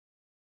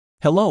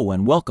Hello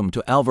and welcome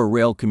to ELVA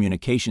Rail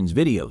Communications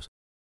videos.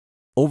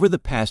 Over the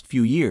past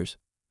few years,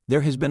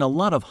 there has been a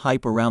lot of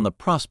hype around the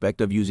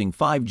prospect of using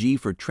 5G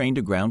for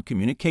train-to-ground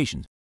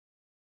communications.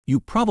 You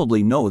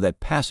probably know that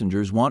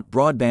passengers want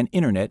broadband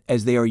internet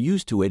as they are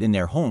used to it in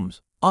their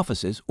homes,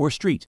 offices, or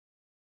streets.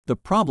 The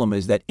problem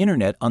is that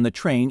internet on the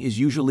train is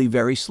usually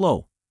very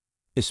slow,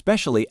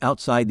 especially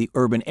outside the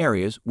urban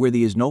areas where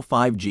there is no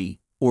 5G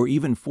or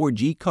even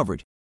 4G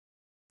coverage.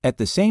 At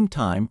the same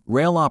time,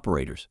 rail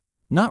operators,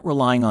 not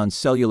relying on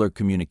cellular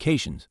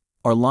communications,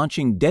 are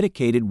launching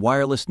dedicated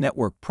wireless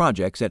network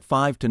projects at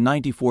 5 to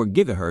 94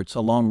 GHz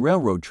along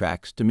railroad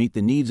tracks to meet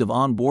the needs of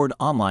onboard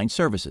online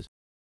services.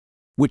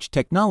 Which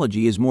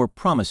technology is more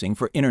promising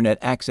for internet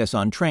access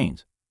on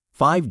trains,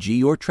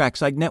 5G or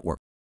Trackside network?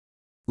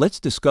 Let's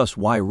discuss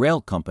why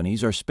rail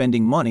companies are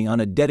spending money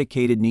on a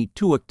dedicated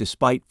network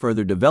despite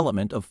further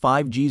development of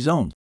 5G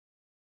zones.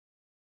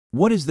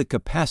 What is the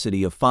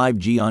capacity of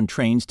 5G on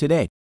trains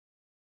today?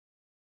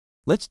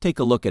 Let's take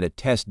a look at a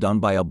test done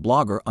by a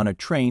blogger on a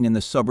train in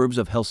the suburbs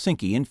of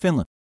Helsinki in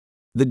Finland.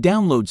 The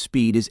download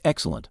speed is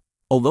excellent,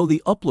 although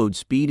the upload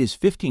speed is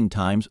 15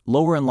 times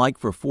lower unlike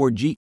for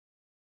 4G.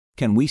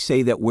 Can we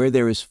say that where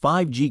there is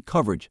 5G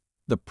coverage,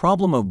 the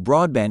problem of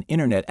broadband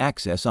internet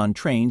access on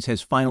trains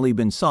has finally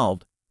been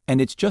solved, and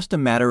it's just a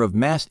matter of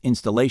mass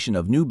installation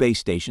of new base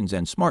stations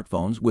and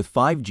smartphones with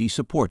 5G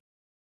support?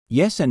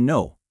 Yes and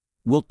no.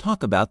 We'll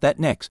talk about that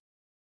next.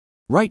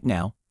 Right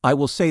now, I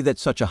will say that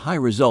such a high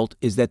result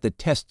is that the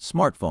test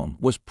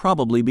smartphone was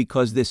probably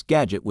because this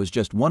gadget was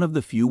just one of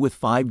the few with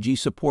 5G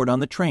support on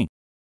the train.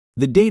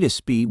 The data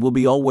speed will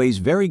be always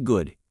very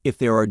good if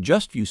there are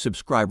just few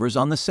subscribers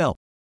on the cell.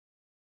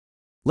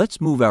 Let's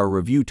move our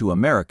review to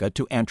America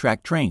to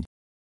Amtrak trains.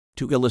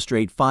 To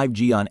illustrate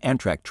 5G on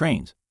Amtrak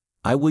trains,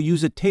 I will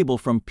use a table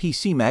from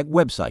PCMag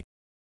website.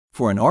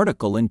 For an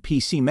article in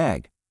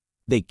PCMag,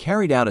 they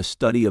carried out a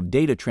study of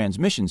data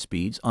transmission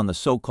speeds on the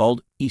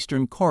so-called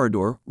Eastern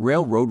Corridor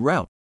Railroad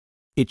route.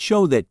 It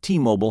showed that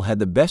T-Mobile had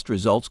the best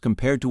results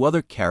compared to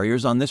other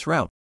carriers on this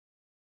route.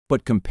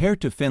 But compared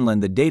to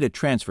Finland, the data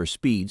transfer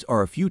speeds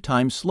are a few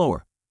times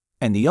slower,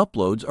 and the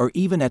uploads are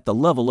even at the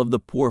level of the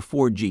poor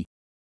 4G.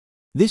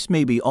 This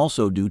may be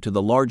also due to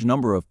the large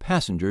number of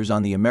passengers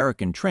on the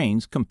American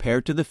trains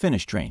compared to the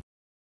Finnish train.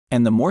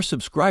 And the more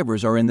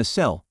subscribers are in the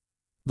cell,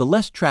 the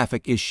less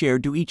traffic is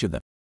shared to each of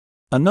them.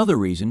 Another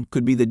reason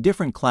could be the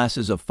different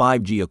classes of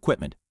 5G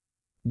equipment,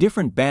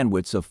 different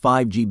bandwidths of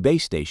 5G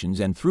base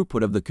stations and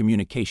throughput of the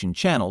communication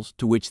channels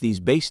to which these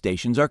base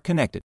stations are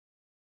connected.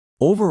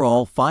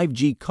 Overall,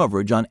 5G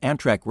coverage on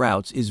Amtrak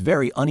routes is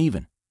very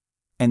uneven,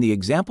 and the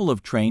example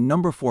of train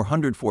number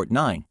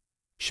 449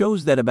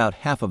 shows that about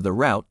half of the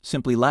route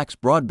simply lacks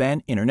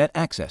broadband internet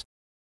access.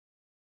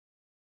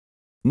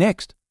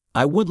 Next,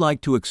 I would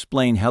like to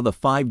explain how the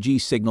 5G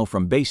signal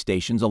from base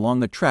stations along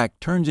the track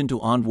turns into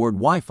onboard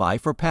Wi-Fi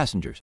for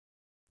passengers.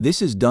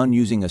 This is done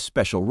using a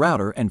special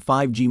router and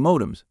 5G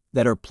modems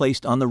that are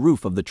placed on the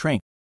roof of the train.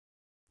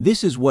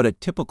 This is what a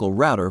typical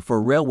router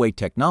for railway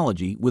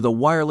technology with a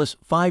wireless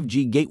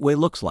 5G gateway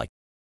looks like.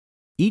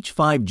 Each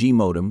 5G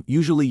modem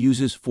usually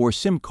uses 4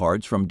 SIM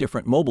cards from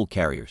different mobile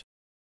carriers.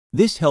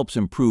 This helps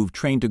improve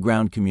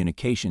train-to-ground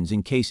communications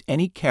in case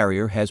any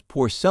carrier has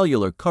poor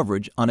cellular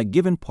coverage on a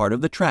given part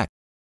of the track.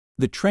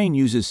 The train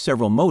uses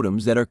several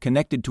modems that are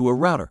connected to a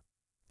router,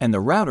 and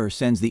the router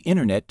sends the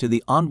internet to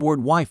the onboard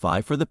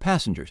Wi-Fi for the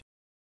passengers.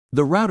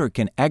 The router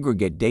can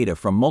aggregate data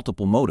from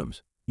multiple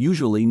modems,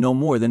 usually no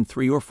more than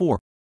 3 or 4.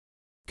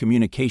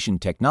 Communication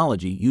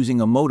technology using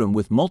a modem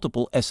with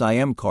multiple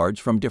SIM cards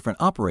from different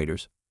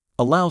operators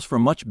allows for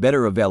much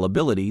better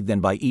availability than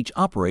by each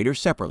operator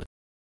separately.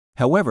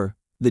 However,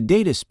 the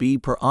data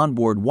speed per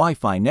onboard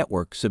Wi-Fi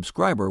network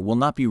subscriber will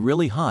not be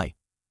really high,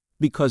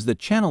 because the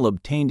channel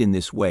obtained in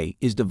this way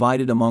is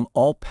divided among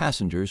all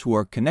passengers who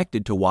are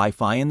connected to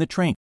Wi-Fi in the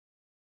train.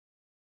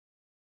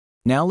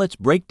 Now let's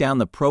break down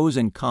the pros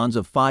and cons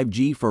of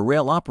 5G for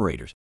rail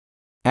operators.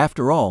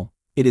 After all,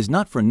 it is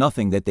not for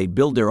nothing that they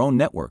build their own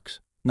networks,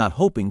 not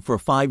hoping for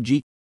 5G.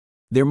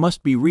 There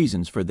must be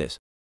reasons for this.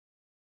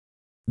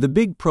 The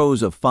big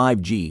pros of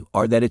 5G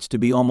are that it's to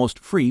be almost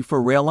free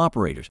for rail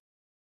operators.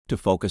 To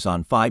focus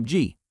on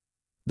 5G,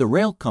 the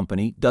rail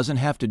company doesn't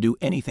have to do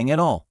anything at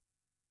all.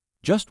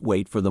 Just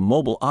wait for the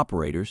mobile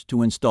operators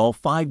to install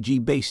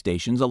 5G base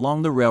stations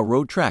along the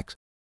railroad tracks.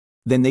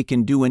 Then they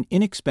can do an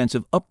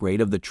inexpensive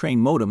upgrade of the train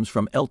modems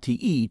from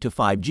LTE to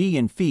 5G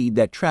and feed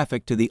that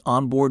traffic to the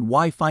onboard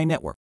Wi-Fi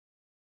network.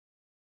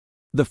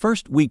 The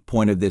first weak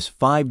point of this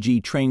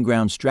 5G train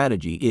ground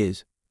strategy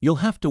is you'll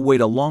have to wait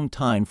a long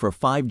time for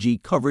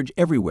 5G coverage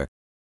everywhere.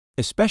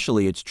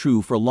 Especially it's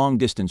true for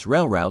long-distance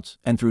rail routes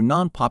and through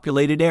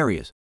non-populated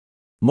areas.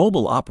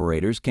 Mobile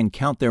operators can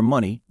count their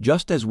money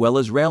just as well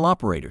as rail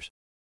operators.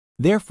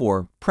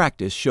 Therefore,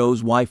 practice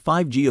shows why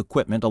 5G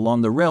equipment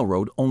along the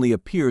railroad only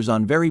appears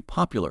on very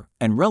popular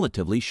and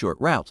relatively short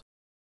routes.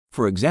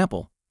 For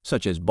example,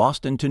 such as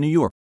Boston to New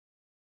York.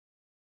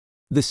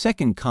 The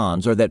second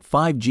cons are that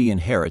 5G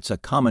inherits a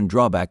common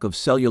drawback of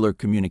cellular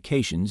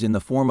communications in the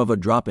form of a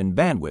drop in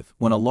bandwidth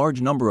when a large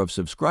number of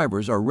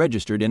subscribers are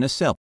registered in a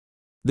cell.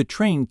 The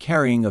train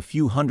carrying a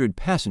few hundred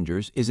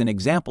passengers is an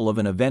example of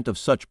an event of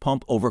such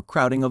pump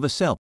overcrowding of a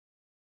cell.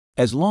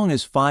 As long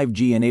as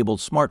 5G-enabled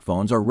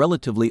smartphones are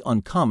relatively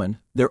uncommon,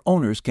 their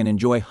owners can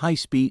enjoy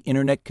high-speed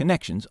internet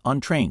connections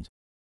on trains.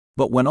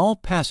 But when all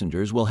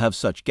passengers will have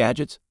such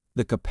gadgets,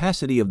 the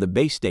capacity of the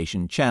base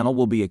station channel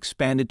will be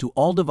expanded to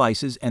all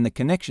devices and the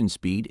connection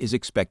speed is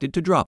expected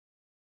to drop.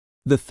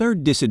 The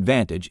third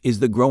disadvantage is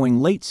the growing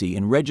latency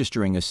in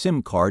registering a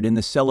SIM card in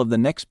the cell of the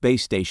next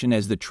base station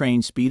as the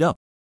trains speed up.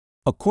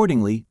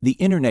 Accordingly, the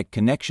internet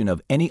connection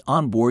of any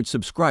onboard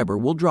subscriber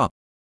will drop.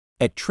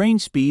 At train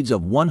speeds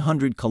of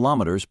 100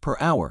 kilometers per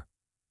hour,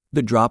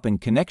 the drop in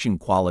connection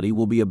quality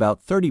will be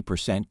about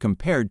 30%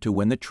 compared to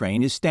when the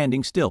train is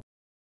standing still.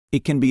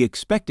 It can be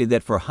expected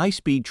that for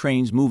high-speed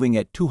trains moving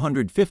at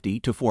 250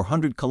 to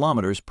 400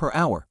 kilometers per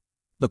hour,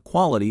 the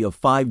quality of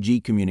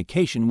 5G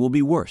communication will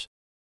be worse.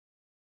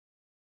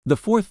 The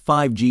fourth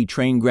 5G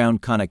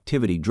train-ground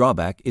connectivity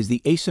drawback is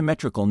the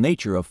asymmetrical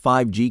nature of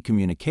 5G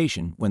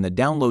communication when the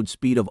download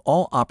speed of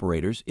all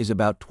operators is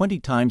about 20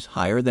 times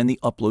higher than the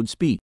upload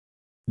speed.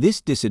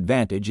 This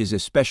disadvantage is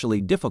especially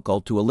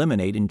difficult to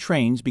eliminate in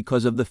trains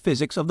because of the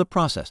physics of the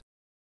process.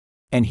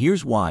 And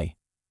here's why.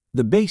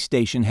 The base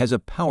station has a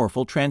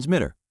powerful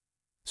transmitter,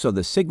 so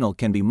the signal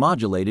can be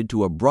modulated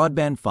to a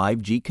broadband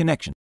 5G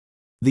connection.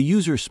 The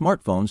user's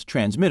smartphone's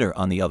transmitter,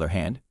 on the other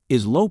hand,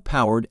 is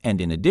low-powered and,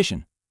 in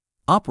addition,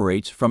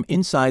 operates from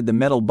inside the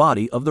metal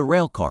body of the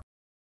rail car.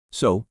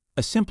 So,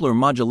 a simpler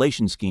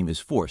modulation scheme is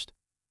forced,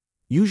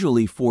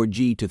 usually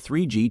 4G to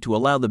 3G, to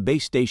allow the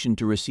base station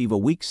to receive a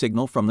weak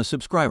signal from the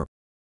subscriber.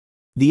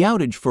 The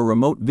outage for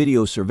remote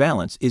video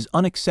surveillance is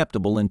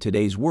unacceptable in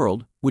today's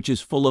world, which is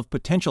full of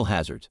potential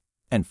hazards,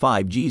 and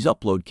 5G's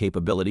upload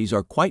capabilities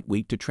are quite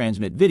weak to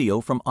transmit video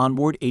from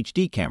onboard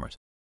HD cameras.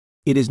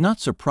 It is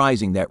not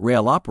surprising that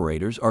rail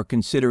operators are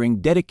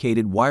considering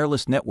dedicated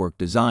wireless network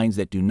designs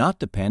that do not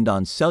depend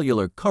on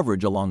cellular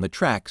coverage along the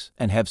tracks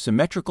and have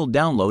symmetrical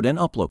download and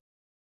upload.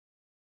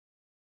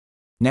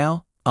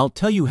 Now, I'll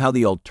tell you how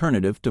the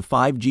alternative to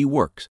 5G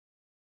works.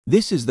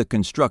 This is the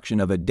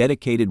construction of a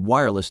dedicated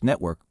wireless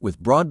network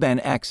with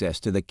broadband access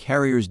to the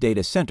carrier's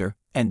data center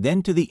and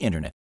then to the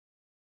internet.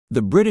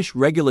 The British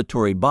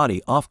regulatory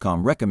body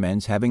Ofcom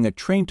recommends having a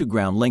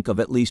train-to-ground link of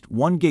at least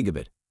 1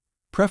 gigabit,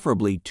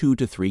 preferably 2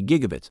 to 3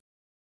 gigabits.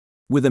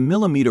 With a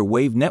millimeter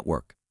wave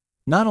network,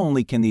 not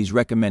only can these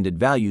recommended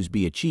values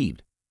be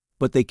achieved,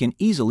 but they can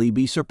easily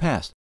be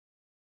surpassed.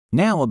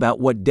 Now about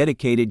what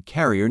dedicated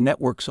carrier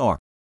networks are.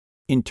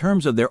 In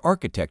terms of their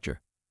architecture,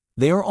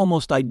 they are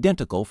almost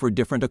identical for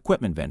different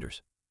equipment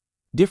vendors,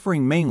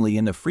 differing mainly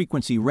in the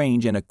frequency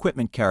range and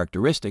equipment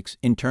characteristics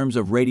in terms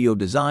of radio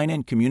design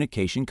and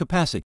communication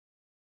capacity.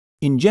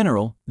 In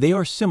general, they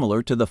are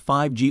similar to the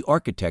 5G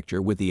architecture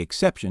with the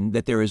exception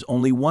that there is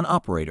only one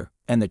operator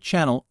and the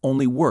channel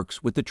only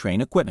works with the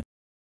train equipment.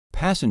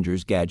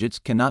 Passengers' gadgets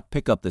cannot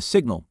pick up the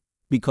signal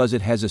because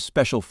it has a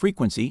special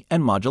frequency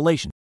and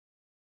modulation.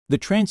 The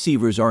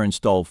transceivers are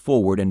installed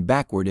forward and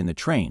backward in the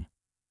train,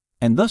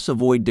 and thus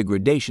avoid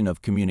degradation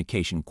of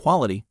communication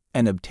quality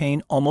and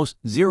obtain almost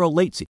zero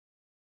latency.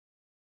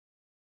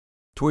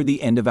 Toward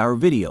the end of our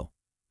video,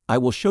 I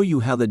will show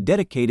you how the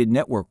dedicated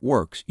network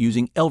works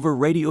using ELVA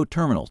radio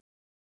terminals.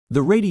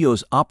 The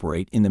radios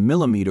operate in the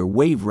millimeter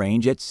wave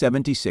range at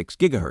 76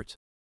 GHz.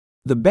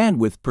 The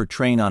bandwidth per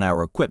train on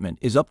our equipment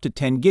is up to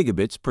 10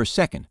 gigabits per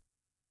second,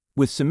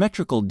 with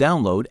symmetrical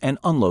download and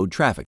unload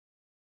traffic.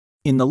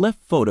 In the left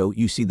photo,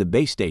 you see the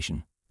base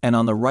station, and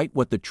on the right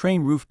what the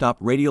train rooftop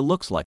radio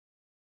looks like.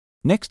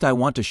 Next, I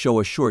want to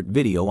show a short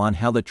video on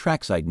how the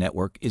Trackside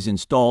network is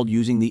installed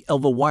using the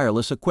ELVA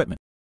wireless equipment.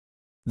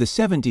 The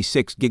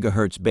 76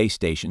 GHz base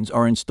stations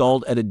are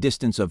installed at a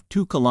distance of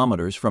 2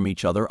 kilometers from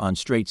each other on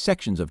straight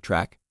sections of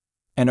track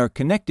and are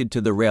connected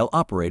to the rail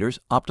operator's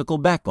optical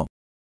backbone.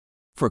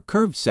 For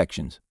curved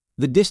sections,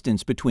 the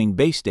distance between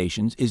base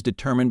stations is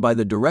determined by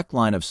the direct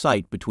line of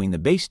sight between the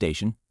base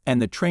station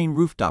and the train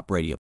rooftop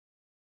radio.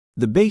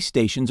 The base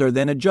stations are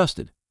then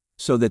adjusted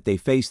so that they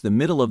face the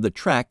middle of the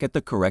track at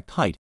the correct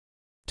height.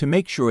 To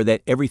make sure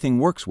that everything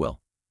works well,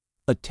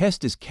 a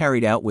test is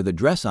carried out with a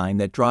dressine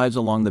that drives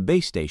along the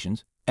base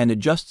stations and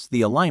adjusts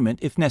the alignment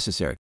if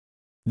necessary.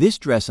 This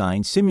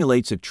dressine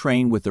simulates a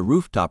train with the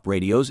rooftop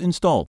radios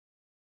installed.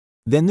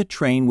 Then the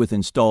train with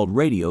installed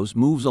radios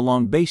moves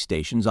along base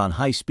stations on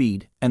high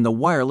speed and the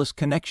wireless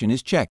connection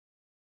is checked.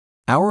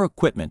 Our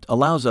equipment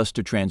allows us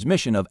to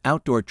transmission of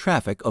outdoor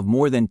traffic of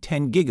more than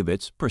 10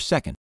 gigabits per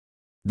second.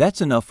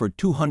 That's enough for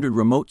 200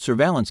 remote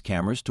surveillance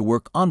cameras to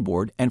work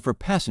onboard and for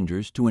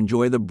passengers to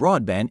enjoy the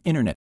broadband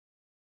internet.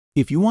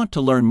 If you want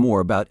to learn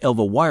more about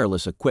ELVA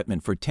wireless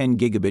equipment for 10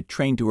 gigabit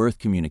train-to-earth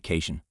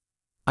communication,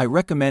 I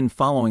recommend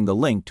following the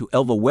link to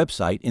ELVA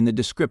website in the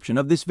description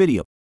of this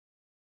video.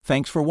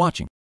 Thanks for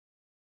watching.